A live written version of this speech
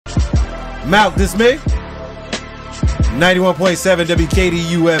Mouth, this me? 91.7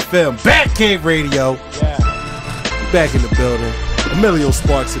 WKDU FM. Batcave Radio. Yeah. Back in the building. Omillio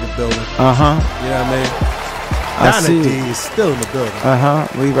Sparks in the building. Uh-huh. You know what I mean? I see. Donna D is still in the building. Uh-huh.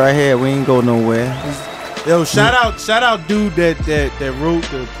 We right here. We ain't go nowhere. Yo, shout out dude that wrote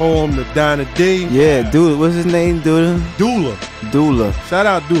the poem to Donna D. Yeah, dude. What's his name, dude? Doula. Shout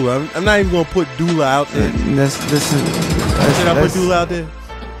out Doula. I'm not even gonna put Doula out there. Should I put Doula out there?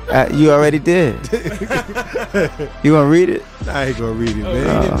 You already did. You gonna read it? I ain't gonna read it,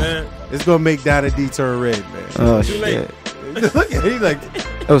 man. It's gonna make Donna D turn red, man. Oh shit. Look at he's like,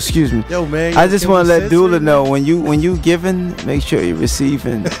 oh, excuse me. Yo, man. I just want to let Doula know when you giving, make sure you're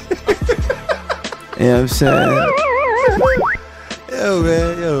receiving. You know what I'm saying? Yo,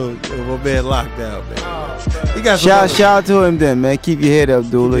 man. Yo, my man locked out, man. You got shout out to him then, man. Keep your head up,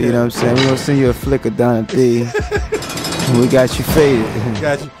 Doula. Yeah. You know what I'm saying? We're gonna send you a flick of Donna D. We got you faded.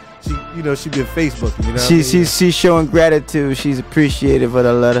 Got you. She been Facebooking. You know she's showing gratitude. She's appreciative of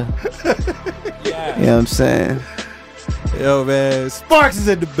the letter. Yeah. You know what I'm saying? Yo, man, Sparks is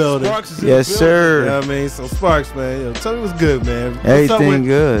in the building. Yes, sir. You know what I mean? So, Sparks, man, yo, tell me what's good, man. Everything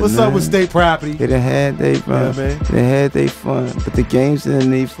good. What's up with state property? They done had they fun. Yeah, man. They had they fun. But the game's in the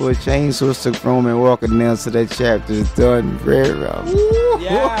need for a change, so it's took Roman walking down to that chapter is done very well.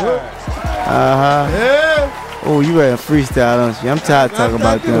 Yeah. Yeah. Oh, you ready to freestyle, don't you? I'm tired of talking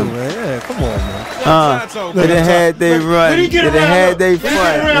about them. Man. Yeah, come on, man. They done had they run. They done had they fun.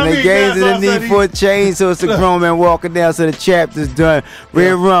 And the game's in the need for a change, so it's a grown man walking down so the chapter's done.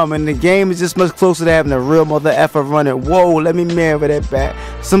 Red rum, and the game is just much closer to having a real mother effer running. Whoa, let me mirror that back.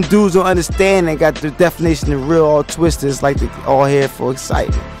 Some dudes don't understand and got the definition of real all twisted. It's like they all here for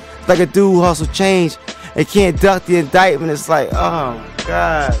excitement. It's like a dude who hustle change and can't duck the indictment. It's like, oh my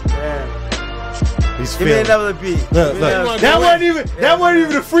God, man. Give me another beat. Look. That wasn't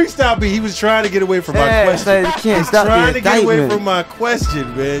even a freestyle beat. He was trying to get away from my question. Like, He's trying to get away from my question,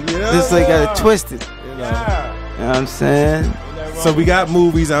 man. You know? This like got it twisted. You know what I'm saying? So we got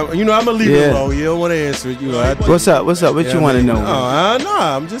movies. I'm gonna leave it alone. You don't want to answer it. What's up? What you want to know? No,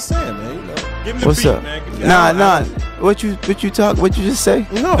 I'm just saying, man. You know. Give him the What's beat, up? Man. Nah. What you just say?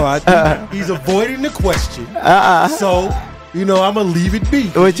 No, he's avoiding the question. So. I'm gonna leave it be.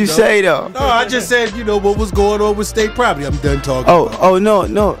 What you say though? No, I just said, what was going on with state property. I'm done talking. Oh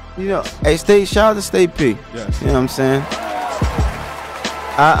no. Hey, shout out to State P. Yes. You know what I'm saying?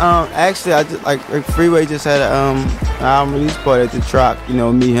 I just like Freeway just had an album release party at the Trop.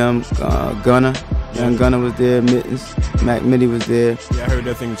 Me, him, Gunner. Young Gunner was there, Mittens, Mac Mitty was there. Yeah, I heard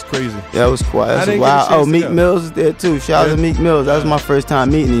that thing was crazy. Yeah, it was quiet. That's wild. Oh, Meek Mills is there too. Shout out to Meek Mills. That was my first time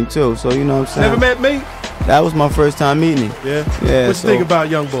meeting him too. So you know what I'm saying? Never met me? That was my first time meeting him. Yeah. What you think about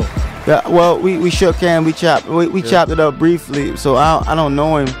Young Boy? Yeah, well, we shook hands. We chopped it up briefly. So I don't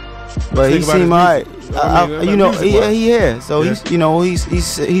know him, but he seemed alright. He here. So he's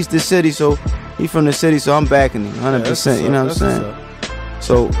the city. So he from the city. So I'm backing him 100%. You know what I'm saying?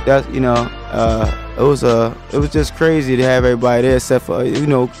 So that's it was just crazy to have everybody there, except for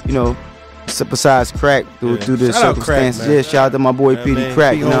besides Crack through the circumstances. Crack, shout out to my boy Petey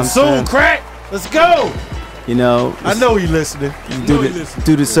Crack. You know what I'm saying? Crack, let's go. I know he listening.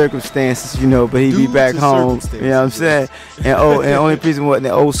 Due to circumstances, but he be back home. You know what I'm saying? And only reason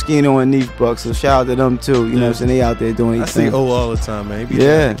the old Skino and Neef Bucks. So shout out to them too. You know what I'm saying? They out there doing anything. I see all the time, man. He be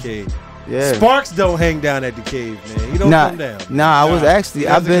down at the cave. Yeah. Sparks don't hang down at the cave, man. He don't come down. I was actually.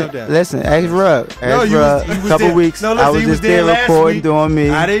 Ask Rug. A couple weeks. I was just there recording, doing me.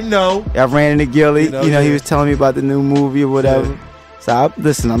 I didn't know. I ran into Gilly. He was telling me about the new movie or whatever. Yeah.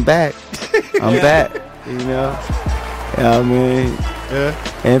 So I'm back. I'm back. You know what I mean?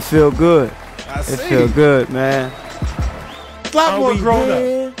 Yeah. And it feel good. It feel good, man. It's a lot more grown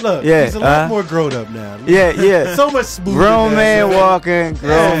up. Look, he's a lot more grown up now. Yeah. So much smoother. Grown man walking.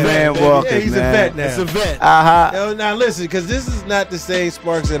 Yeah, he's man. a vet now. It's a vet. Now listen, because this is not the same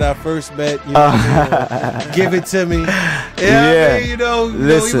Sparks that I first met. Give it to me.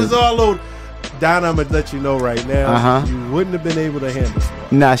 He was all over. Don, I'm gonna let you know right now. You wouldn't have been able to handle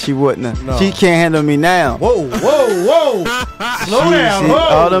Sparks. Nah, she wouldn't have. No. She can't handle me now. Whoa. Slow down.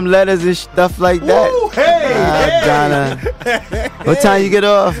 All them letters and stuff like that. Woo, hey. Donna. What time you get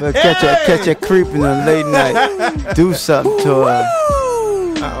off? Catch her creeping in the late night. Do something to her.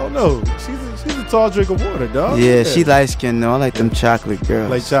 I don't know. She's a tall drink of water, dog. Yeah, she light skinned though. I like them chocolate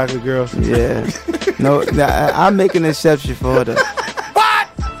girls. Like chocolate girls? Yeah. No, I'm making an exception for her though.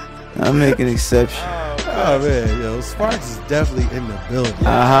 I'm making an exception. Oh man, Sparks is definitely in the building.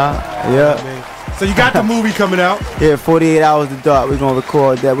 Yeah. So you got the movie coming out? Yeah, 48 Hours to Dark. We're gonna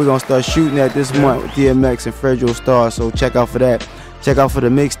record that. We're gonna start shooting that this month with DMX and Fredro Starr. So check out for that. Check out for the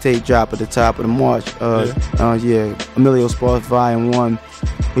mixtape drop at the top of the March. Omillio Sparks Volume 1.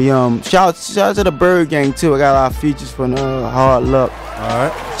 We shout out to the Bird Gang too. I got a lot of features from Hard Luck.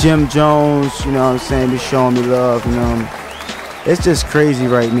 Alright. Jim Jones, you know what I'm saying, be showing me love, you know. It's just crazy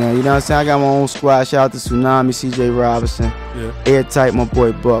right now, you know what I'm saying? I got my own squad. Shout out to Tsunami, CJ Robinson, Airtight, my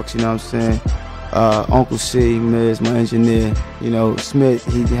boy Bucks, you know what I'm saying? Uncle C, Miz, my engineer, you know, Smith,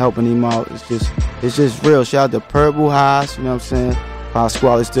 he helping him out. It's just real. Shout out to Purple Haas, you know what I'm saying? Our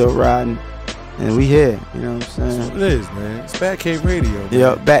squad is still riding. And we here, you know what I'm saying? That's what it is, man. It's Batcave Radio, man.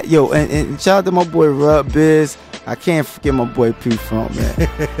 Yeah, and shout out to my boy Rub Biz. I can't forget my boy P-Funk, man.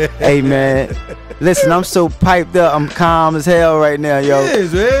 Hey, man. Listen, I'm so piped up. I'm calm as hell right now, yo. It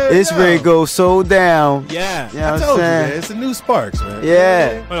is, man. It's ready to go so down. Yeah. You know I told you, man. It's a new Sparks, man.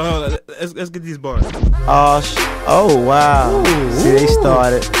 Yeah. Hold on. Let's get these bars. Oh, wow. Ooh. See, they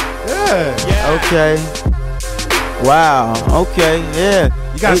started. Yeah. Okay. Wow. Okay. Yeah.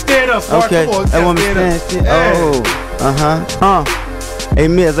 You gotta stand up, Sparks. Okay. Come on, I want to stand. Oh. Hey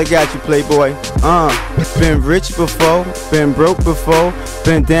Miz, I got you, Playboy. Been rich before, been broke before,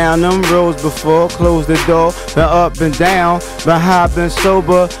 been down them roads before, closed the door, been up and down, been high, been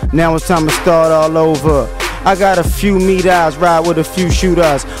sober, now it's time to start all over. I got a few meat eyes, ride with a few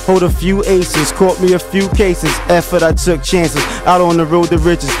shooters, hold a few aces, caught me a few cases, effort I took chances, out on the road to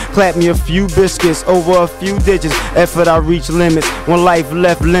riches, clapped me a few biscuits, over a few digits, effort I reached limits, when life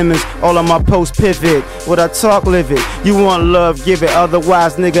left lemons, all of my posts pivot, what I talk live it, you want love, give it,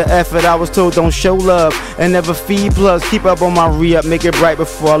 otherwise nigga effort, I was told don't show love, and never feed plugs, keep up on my re-up, make it bright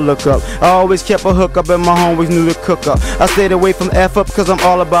before I look up, I always kept a hook up and my homies knew to cook up, I stayed away from F-up cause I'm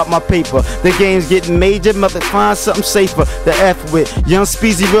all about my paper, the game's getting major, find something safer to F with. Young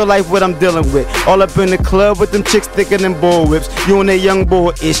Speezy, real life what I'm dealing with. All up in the club with them chicks thicker than bull whips. You and that young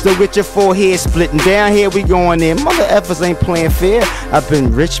boy-ish, still with your forehead splitting. Down here we going in. Mother effers ain't playing fair. I've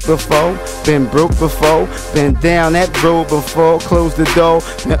been rich before, been broke before, been down that road before, closed the door,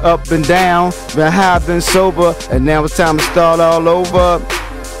 been up and down, been high, been sober, and now it's time to start all over.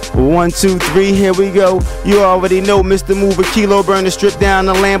 1, 2, 3, here we go. You already know Mr. Mover, Kilo burn the strip down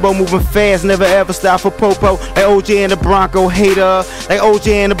the Lambo, moving fast, never ever stop for Popo. Like OJ and the Bronco, hater, like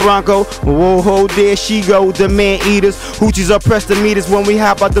OJ and the Bronco. Whoa, there she go, the man eaters. Hoochies are pressed the meters when we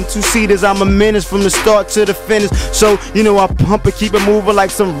hop out them two-seaters. I'm a menace from the start to the finish. So, you know I pump it, keep it moving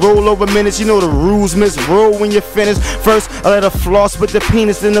like some rollover minutes. You know the rules, miss, roll when you're finished. First, I let her floss with the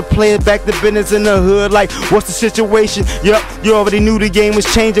penis, then the player back to business in the hood. Like, what's the situation? Yup, you already knew the game was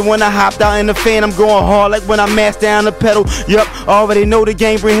changing. When I hopped out in the fan, I'm going hard like when I mash down the pedal. Yup, already know the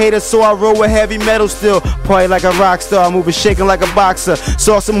game bring haters, so I roll with heavy metal still. Party like a rock star, moving shaking like a boxer.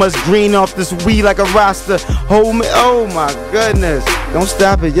 Saw so much green off this weed like a roster. Hold me, oh my goodness. Don't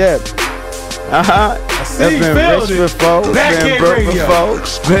stop it yet. I see, been rich before, been broke before,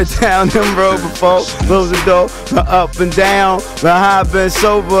 been down them road before, close the door, been up and down, been high, been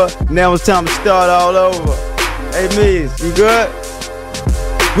sober. Now it's time to start all over. Hey Miz, you good?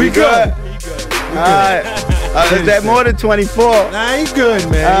 We good. Alright. Is that more than 24? Nah, he good,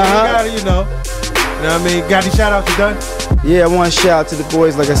 man. You gotta, you know what I mean? Got any shout outs you done? Yeah, I want to shout out to the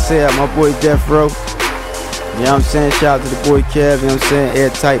boys, like I said, my boy Death Row. You know what I'm saying? Shout out to the boy Kev, you know what I'm saying?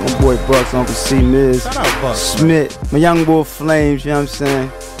 Airtight, my boy Bucks, Uncle C, Miz, Shout out Bucks, Smith, my young boy Flames, you know what I'm saying?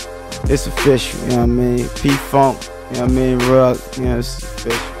 It's official, you know what I mean? P-Funk, you know what I mean? Rug, you know, it's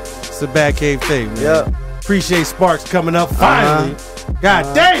official. It's a Batcave thing, man. Yep. Appreciate Sparks coming up finally. God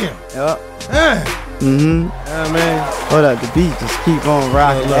damn. Yep. Yeah, man. Hold up, the beat just keep on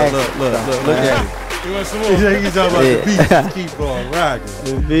rocking. Look at it. You want some more? He's talking about the beat just keep on rocking.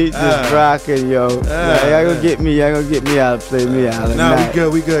 The beat just rocking, yo. Y'all gonna get me out to play me out. Nah,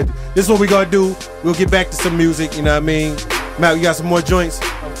 we good. This is what we gonna do. We'll get back to some music, you know what I mean? Matt, you got some more joints?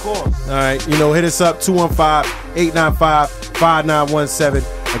 Of course. All right, you know, hit us up, 215-895-5917.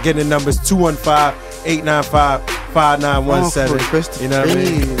 Again, the number's 215-895-5917. You know what I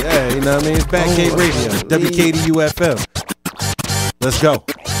mean? Yeah, you know what I mean? It's Batcave Radio, WKDU FM. Let's go.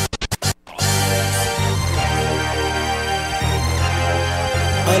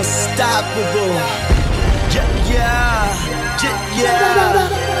 Unstoppable. Yeah.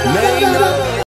 Main up.